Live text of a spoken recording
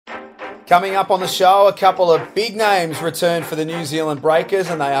Coming up on the show, a couple of big names return for the New Zealand Breakers,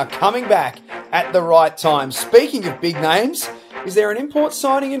 and they are coming back at the right time. Speaking of big names, is there an import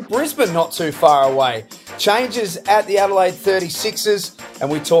signing in Brisbane not too far away? Changes at the Adelaide 36ers,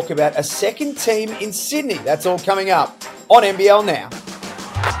 and we talk about a second team in Sydney. That's all coming up on NBL Now.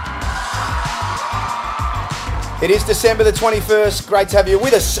 It is December the 21st. Great to have you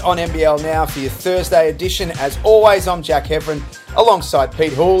with us on NBL Now for your Thursday edition. As always, I'm Jack Heffron alongside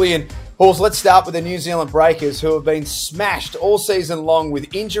Pete Hooley. And Halls, let's start with the New Zealand Breakers, who have been smashed all season long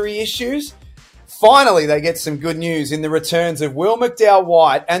with injury issues. Finally, they get some good news in the returns of Will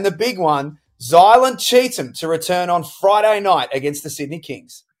McDowell-White and the big one, Zylan Cheatham, to return on Friday night against the Sydney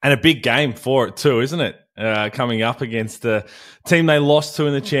Kings. And a big game for it too, isn't it? Coming up against the team they lost to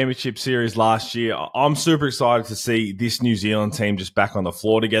in the Championship Series last year. I'm super excited to see this New Zealand team just back on the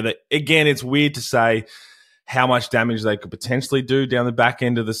floor together. Again, it's weird to say how much damage they could potentially do down the back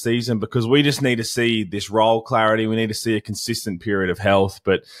end of the season because we just need to see this role clarity. We need to see a consistent period of health.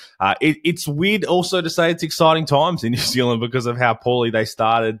 But it's weird also to say it's exciting times in New Zealand because of how poorly they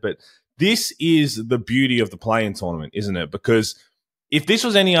started. But this is the beauty of the play-in tournament, isn't it? Because if this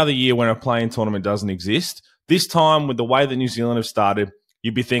was any other year when a play-in tournament doesn't exist, this time with the way that New Zealand have started,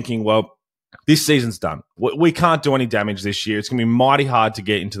 you'd be thinking, well, this season's done. We can't do any damage this year. It's going to be mighty hard to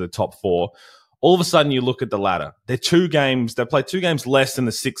get into the top four. All of a sudden, you look at the ladder. They played 2 games less than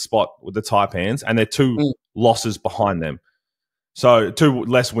the 6th spot with the Taipans, and they're 2 losses behind them. So 2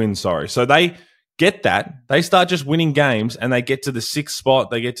 less wins, sorry. So they get that. They start just winning games, and they get to the 6th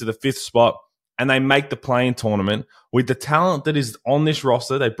spot, they get to the 5th spot, and they make the play-in tournament with the talent that is on this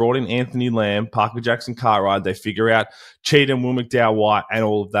roster. They brought in Anthony Lamb, Parker Jackson-Cartwright. They figure out Cheatham, Will McDowell-White, and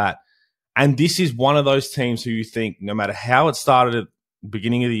all of that. And this is one of those teams who you think, no matter how it started at the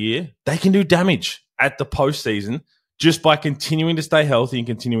beginning of the year, they can do damage at the postseason just by continuing to stay healthy and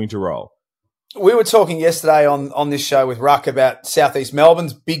continuing to roll. We were talking yesterday on this show with Ruck about Southeast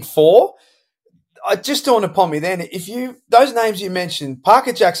Melbourne's Big Four. It just dawned upon me then, those names you mentioned,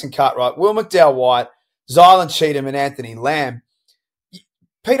 Parker Jackson-Cartwright, Will McDowell-White, Zylan Cheatham and Anthony Lamb.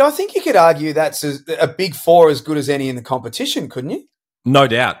 Pete, I think you could argue that's a Big Four as good as any in the competition, couldn't you? No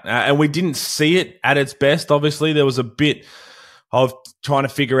doubt. And we didn't see it at its best, obviously. There was a bit of trying to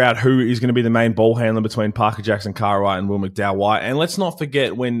figure out who is going to be the main ball handler between Parker Jackson-Cartwright and Will McDowell-White. And let's not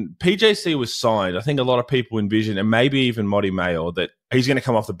forget, when PJC was signed, I think a lot of people envisioned, and maybe even Modi Mayor, that he's going to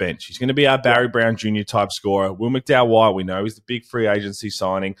come off the bench. He's going to be our Barry Brown Jr. type scorer. Will McDowell-White, we know, is the big free agency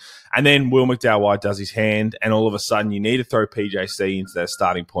signing. And then Will McDowell-White does his hand, and all of a sudden you need to throw PJC into that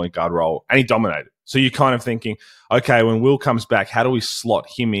starting point guard role. And he dominated. So you're kind of thinking, okay, when Will comes back, how do we slot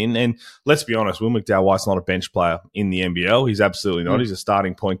him in? And let's be honest, Will McDowell-White's not a bench player in the NBL. He's absolutely not. He's a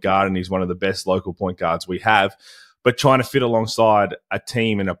starting point guard, and he's one of the best local point guards we have. But trying to fit alongside a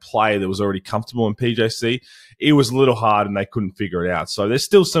team and a player that was already comfortable in PJC, it was a little hard, and they couldn't figure it out. So there's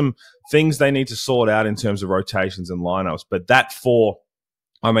still some things they need to sort out in terms of rotations and lineups. But that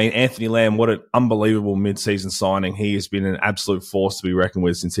Anthony Lamb, what an unbelievable mid-season signing. He has been an absolute force to be reckoned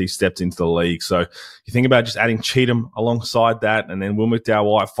with since he stepped into the league. So you think about just adding Cheatham alongside that, and then Will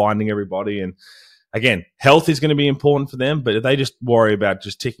McDowell-White finding everybody. And again, health is going to be important for them, but if they just worry about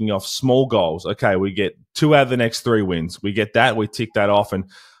just ticking off small goals, okay, we get 2 out of the next 3 wins. We get that, we tick that off and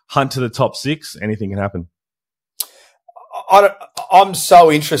hunt to the top 6, anything can happen. I'm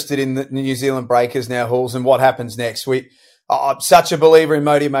so interested in the New Zealand Breakers now, Halls, and what happens next. I'm such a believer in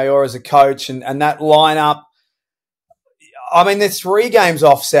Modi Mayor as a coach and that lineup. I mean, they're 3 games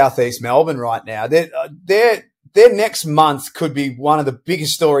off Southeast Melbourne right now. Their next month could be one of the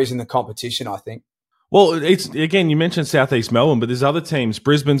biggest stories in the competition, I think. Well, again, you mentioned Southeast Melbourne, but there's other teams.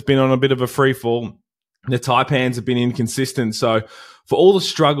 Brisbane's been on a bit of a free fall. The Taipans have been inconsistent. So for all the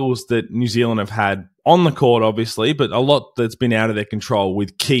struggles that New Zealand have had on the court, obviously, but a lot that's been out of their control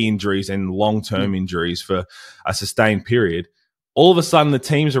with key injuries and long-term injuries for a sustained period, all of a sudden the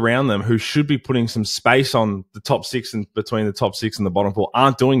teams around them who should be putting some space on the top 6 and between the top 6 and the bottom 4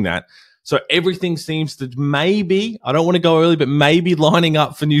 aren't doing that. So everything seems to maybe, I don't want to go early, but maybe lining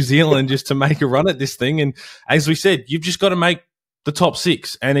up for New Zealand just to make a run at this thing. And as we said, you've just got to make the top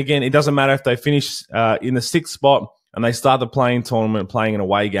 6. And again, it doesn't matter if they finish in the 6th spot and they start the play-in tournament playing an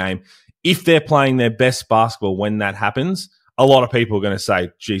away game. If they're playing their best basketball when that happens, a lot of people are going to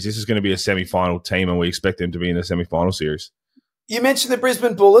say, geez, this is going to be a semi-final team and we expect them to be in the semi-final series. You mentioned the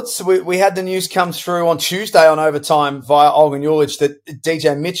Brisbane Bullets. We had the news come through on Tuesday on Overtime via Olgun Ulic that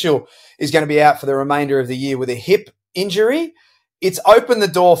DJ Mitchell is going to be out for the remainder of the year with a hip injury. It's opened the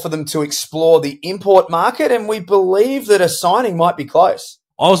door for them to explore the import market, and we believe that a signing might be close.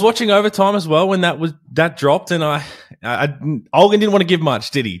 I was watching overtime as well when that dropped, and Olgun didn't want to give much,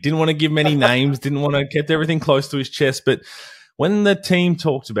 did he? Didn't want to give many names, didn't want to kept everything close to his chest. But when the team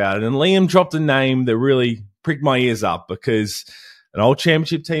talked about it, and Liam dropped a name that really pricked my ears up, because an old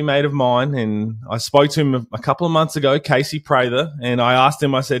championship teammate of mine, and I spoke to him a couple of months ago, Casey Prather, and I asked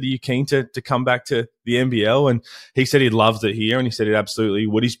him, I said, are you keen to come back to the NBL? And he said he loves it here, and he said it absolutely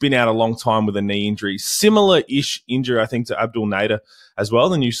would. He's been out a long time with a knee injury. Similar-ish injury, I think, to Abdul Nader as well,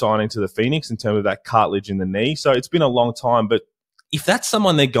 the new signing to the Phoenix in terms of that cartilage in the knee. So it's been a long time. But if that's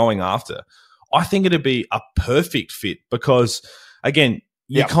someone they're going after, I think it'd be a perfect fit because, again,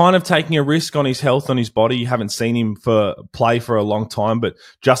 you're kind of taking a risk on his health, on his body. You haven't seen him play for a long time, but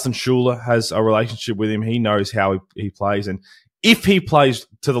Justin Schuler has a relationship with him. He knows how he plays. And if he plays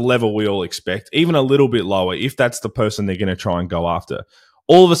to the level we all expect, even a little bit lower, if that's the person they're going to try and go after,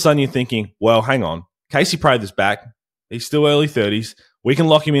 all of a sudden you're thinking, well, hang on, Casey Prather's back. He's still early 30s. We can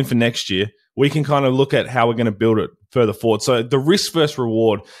lock him in for next year. We can kind of look at how we're going to build it further forward. So the risk versus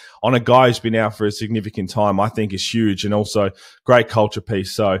reward on a guy who's been out for a significant time, I think is huge, and also great culture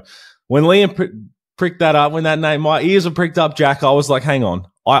piece. So when Liam pricked that up, when that name, my ears were pricked up, Jack, I was like, hang on.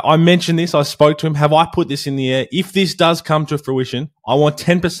 I mentioned this. I spoke to him. Have I put this in the air? If this does come to fruition, I want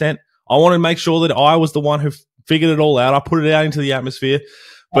 10%. I want to make sure that I was the one who figured it all out. I put it out into the atmosphere.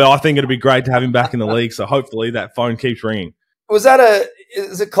 But I think it'd be great to have him back in the league. So hopefully that phone keeps ringing.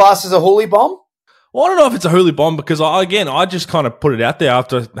 Is it classed as a hoolie bomb? Well, I don't know if it's a hoolie bomb because, I just kind of put it out there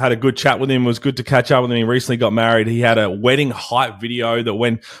after I had a good chat with him. It was good to catch up with him. He recently got married. He had a wedding hype video that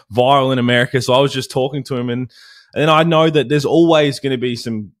went viral in America. So I was just talking to him. And I know that there's always going to be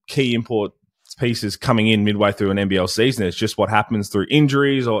some key import pieces coming in midway through an NBL season. It's just what happens through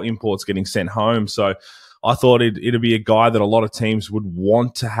injuries or imports getting sent home. So I thought it'd be a guy that a lot of teams would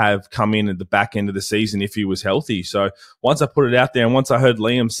want to have come in at the back end of the season if he was healthy. So once I put it out there and once I heard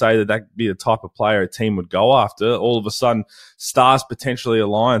Liam say that that'd be the type of player a team would go after, all of a sudden stars potentially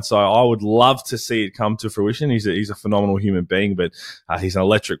align. So I would love to see it come to fruition. He's a phenomenal human being, but he's an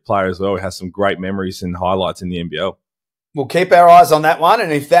electric player as well. He has some great memories and highlights in the NBL. We'll keep our eyes on that one.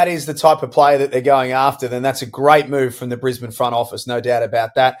 And if that is the type of player that they're going after, then that's a great move from the Brisbane front office. No doubt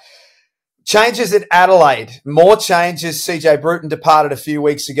about that. Changes at Adelaide. More changes. CJ Bruton departed a few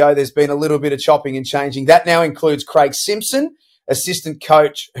weeks ago. There's been a little bit of chopping and changing. That now includes Craig Simpson, assistant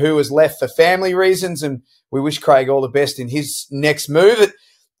coach, who has left for family reasons, and we wish Craig all the best in his next move.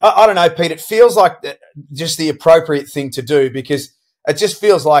 I don't know, Pete. It feels like just the appropriate thing to do because it just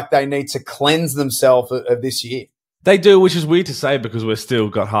feels like they need to cleanse themselves of this year. They do, which is weird to say because we've still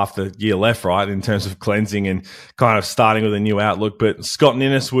got half the year left, right, in terms of cleansing and kind of starting with a new outlook. But Scott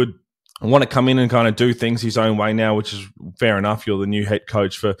Ninnis would want to come in and kind of do things his own way now, which is fair enough. You're the new head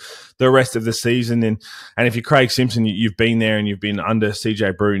coach for the rest of the season. And if you're Craig Simpson, you've been there and you've been under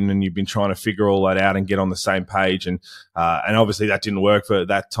CJ Bruton and you've been trying to figure all that out and get on the same page. And obviously that didn't work for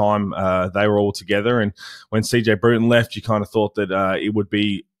that time. They were all together. And when CJ Bruton left, you kind of thought that it would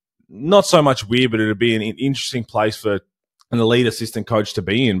be not so much weird, but it would be an interesting place for an elite assistant coach to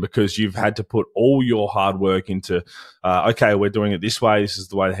be in because you've had to put all your hard work into, okay, we're doing it this way. This is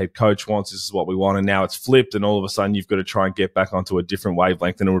the way the head coach wants. This is what we want. And now it's flipped. And all of a sudden you've got to try and get back onto a different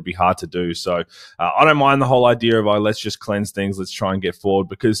wavelength and it would be hard to do. So I don't mind the whole idea of, let's just cleanse things. Let's try and get forward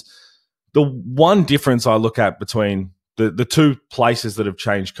because the one difference I look at between the two places that have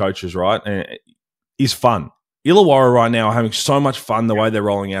changed coaches, right, is fun. Illawarra right now are having so much fun the way they're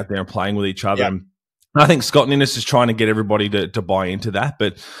rolling out there and playing with each other. And I think Scott Ninnis is trying to get everybody to buy into that,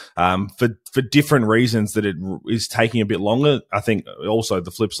 but for different reasons that it is taking a bit longer. I think also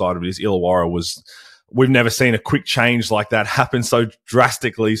the flip side of it is Illawarra we've never seen a quick change like that happen so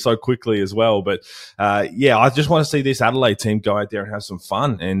drastically, so quickly as well. But I just want to see this Adelaide team go out there and have some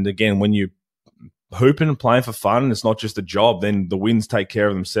fun. And again, when you hooping and playing for fun, and it's not just a job, then the wins take care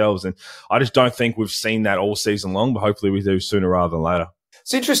of themselves. And I just don't think we've seen that all season long, but hopefully we do sooner rather than later.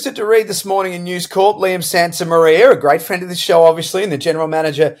 It's interesting to read this morning in News Corp, Liam Santamaria, a great friend of the show, obviously, and the general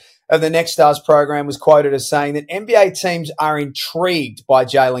manager of the Next Stars program, was quoted as saying that NBA teams are intrigued by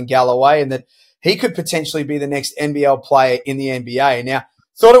Jalen Galloway and that he could potentially be the next NBL player in the NBA. Now,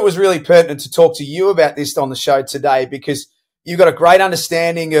 thought it was really pertinent to talk to you about this on the show today because you've got a great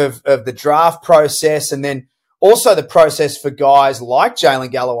understanding of the draft process and then also the process for guys like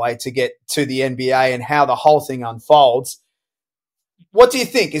Jalen Galloway to get to the NBA and how the whole thing unfolds. What do you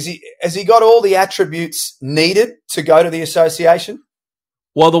think? Has he got all the attributes needed to go to the association?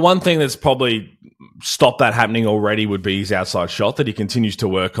 Well, the one thing that's probably stopped that happening already would be his outside shot that he continues to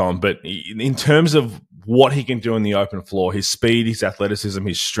work on. But in terms of what he can do in the open floor, his speed, his athleticism,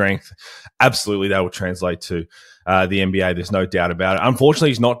 his strength, absolutely that will translate to the NBA. There's no doubt about it. Unfortunately,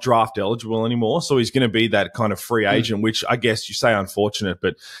 he's not draft eligible anymore, so he's going to be that kind of free agent, which I guess you say unfortunate,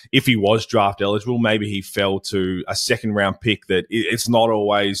 but if he was draft eligible, maybe he fell to a second-round pick that it's not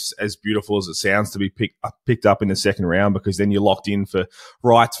always as beautiful as it sounds to be picked up in the second round, because then you're locked in for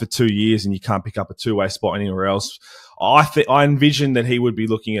rights for 2 years and you can't pick up a two-way spot anywhere else. I envision that he would be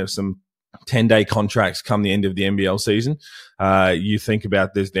looking at some 10-day contracts come the end of the NBL season. You think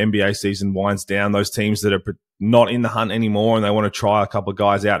about this, the NBA season winds down. Those teams that are not in the hunt anymore and they want to try a couple of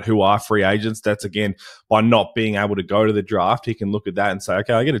guys out who are free agents, that's again, by not being able to go to the draft, he can look at that and say,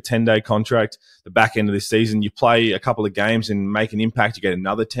 okay, I get a 10-day contract. The back end of this season, you play a couple of games and make an impact, you get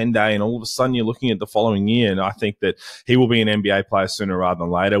another 10-day, and all of a sudden you're looking at the following year. And I think that he will be an NBA player sooner rather than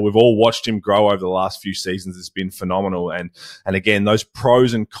later. We've all watched him grow over the last few seasons. It's been phenomenal. And again, those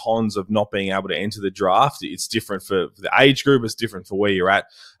pros and cons of not being able to enter the draft, it's different for the age group, it's different for where you're at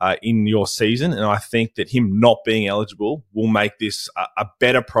in your season. And I think that him not being eligible will make this a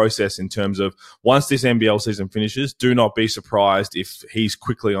better process in terms of once this NBL season finishes, do not be surprised if he's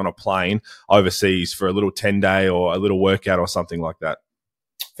quickly on a plane overseas for a little 10-day or a little workout or something like that.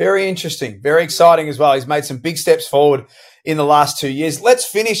 Very interesting. Very exciting as well. He's made some big steps forward in the last 2 years. Let's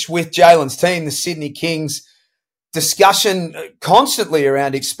finish with Jalen's team, the Sydney Kings. Discussion constantly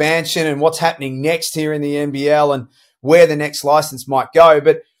around expansion and what's happening next here in the NBL and where the next license might go.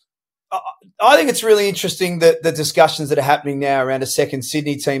 But I think it's really interesting that the discussions that are happening now around a second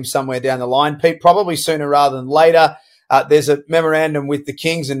Sydney team somewhere down the line, Pete, probably sooner rather than later. There's a memorandum with the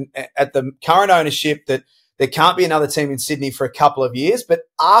Kings and at the current ownership that there can't be another team in Sydney for a couple of years. But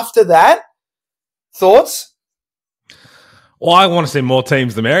after that, thoughts? Well, I want to see more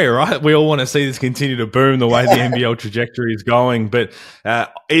teams the merrier, right? We all want to see this continue to boom the way the NBL trajectory is going. But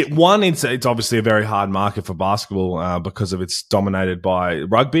it's obviously a very hard market for basketball because of it's dominated by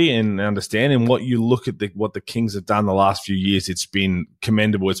rugby. And understanding what you look at what the Kings have done the last few years, it's been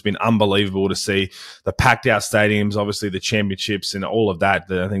commendable. It's been unbelievable to see the packed out stadiums, obviously the championships and all of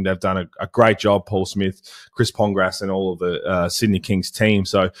that. I think they've done a great job, Paul Smith, Chris Pongras and all of the Sydney Kings team.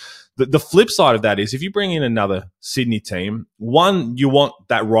 So the flip side of that is if you bring in another Sydney team, one, you want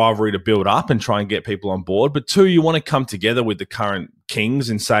that rivalry to build up and try and get people on board. But two, you want to come together with the current Kings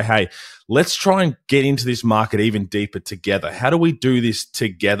and say, hey, let's try and get into this market even deeper together. How do we do this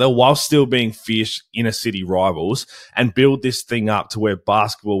together while still being fierce inner city rivals and build this thing up to where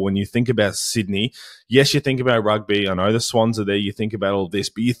basketball, when you think about Sydney, yes, you think about rugby. I know the Swans are there. You think about all this,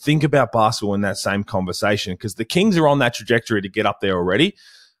 but you think about basketball in that same conversation because the Kings are on that trajectory to get up there already.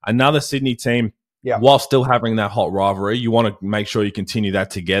 Another Sydney team, while still having that hot rivalry, you want to make sure you continue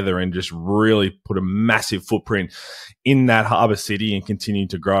that together and just really put a massive footprint in that harbour city and continue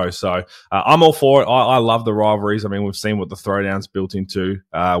to grow. So I'm all for it. I love the rivalries. I mean, we've seen what the Throwdown's built into.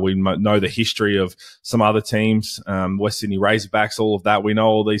 We know the history of some other teams, West Sydney Razorbacks, all of that. We know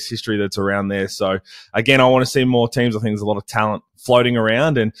all this history that's around there. So again, I want to see more teams. I think there's a lot of talent floating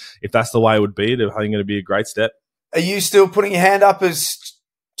around. And if that's the way it would be, I think it'd be a great step. Are you still putting your hand up as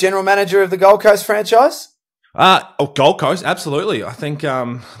general manager of the Gold Coast franchise? Gold Coast, absolutely. I think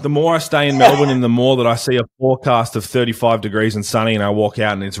the more I stay in Melbourne and the more that I see a forecast of 35 degrees and sunny and I walk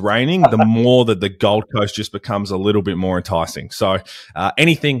out and it's raining, the more that the Gold Coast just becomes a little bit more enticing. So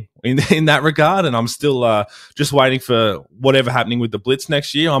anything in that regard, and I'm still just waiting for whatever happening with the Blitz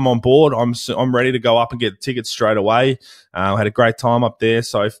next year. I'm on board. I'm ready to go up and get tickets straight away. I had a great time up there.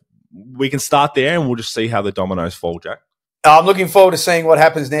 So if we can start there and we'll just see how the dominoes fall, Jack. I'm looking forward to seeing what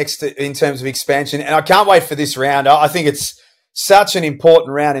happens next in terms of expansion, and I can't wait for this round. I think it's such an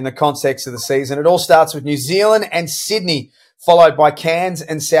important round in the context of the season. It all starts with New Zealand and Sydney, followed by Cairns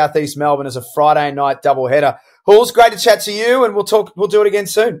and Southeast Melbourne as a Friday night doubleheader. Halls, great to chat to you, and we'll do it again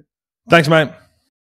soon. Thanks, mate.